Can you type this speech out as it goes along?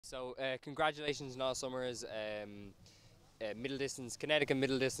So congratulations, Niall Summers, middle distance, Kinetica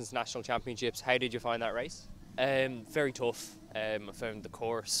middle distance national championships. How did you find that race? Very tough. I found the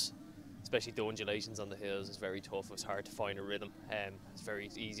course, especially the undulations on the hills, is very tough. It was hard to find a rhythm. It's very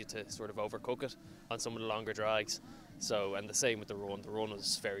easy to sort of overcook it on some of the longer drags. So, and the same with the run. The run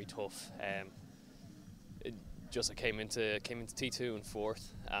was very tough. I came into T2 and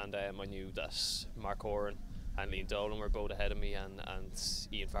fourth, and I knew that Mark Horan and Liam Dolan were both ahead of me, and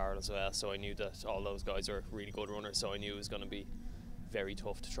Ian Farrell as well. So I knew that all those guys are really good runners. So I knew it was going to be very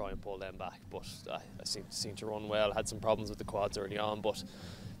tough to try and pull them back. But I seemed to run well. Had some problems with the quads early on, but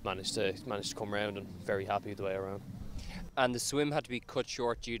managed to come around, and very happy with the way around. And the swim had to be cut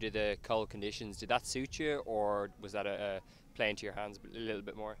short due to the cold conditions. Did that suit you, or was that playing to your hands a little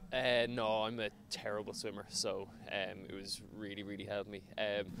bit more? No, I'm a terrible swimmer, so it was really helped me.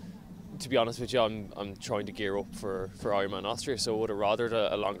 To be honest with you, I'm trying to gear up for Ironman Austria, so I would have rathered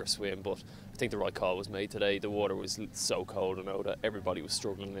a longer swim, but I think the right call was made today. The water was so cold. I know that everybody was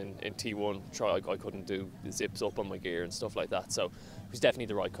struggling in T1. I couldn't do zips up on my gear and stuff like that, so it was definitely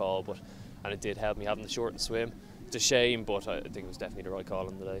the right call. And it did help me having the shortened swim. It's a shame, but I think it was definitely the right call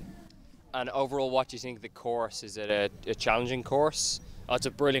on the day. And overall, what do you think of the course? Is it a challenging course? Oh, it's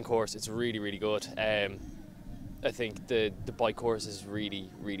a brilliant course. It's really good. I think the bike course is really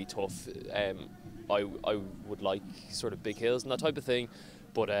tough. I would like sort of big hills and that type of thing,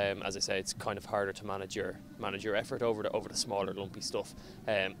 but as I say, it's kind of harder to manage your effort over the smaller lumpy stuff,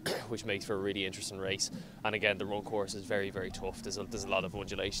 which makes for a really interesting race. And again, the run course is very tough. There's a lot of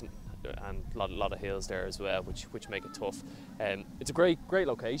undulation and a lot of hills there as well, which make it tough. It's a great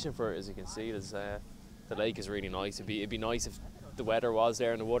location for it, as you can see. The lake is really nice. It'd be nice if the weather was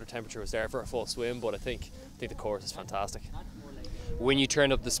there and the water temperature was there for a full swim, but I think the course is fantastic. When you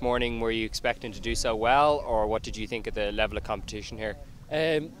turned up this morning, were you expecting to do so well, or what did you think of the level of competition here?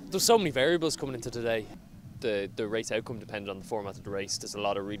 There's so many variables coming into today. The race outcome depended on the format of the race. There's a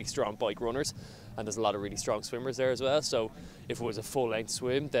lot of really strong bike runners, and there's a lot of really strong swimmers there as well. So if it was a full-length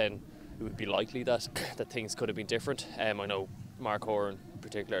swim, then it would be likely that things could have been different. I know Mark Horan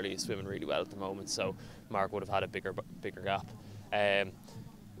particularly is swimming really well at the moment, so Mark would have had a bigger gap.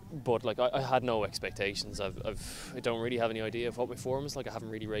 But like I had no expectations. I don't really have any idea of what my form is like. I haven't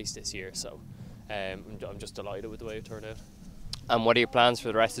really raced this year, so I'm just delighted with the way it turned out. And what are your plans for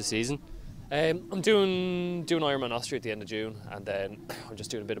the rest of the season? I'm doing Ironman Austria at the end of June, and then I'm just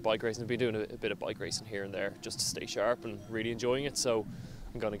doing a bit of bike racing. I've been doing a bit of bike racing here and there just to stay sharp and really enjoying it. So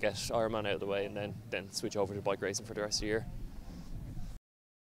I'm going to get Ironman out of the way and then switch over to bike racing for the rest of the year.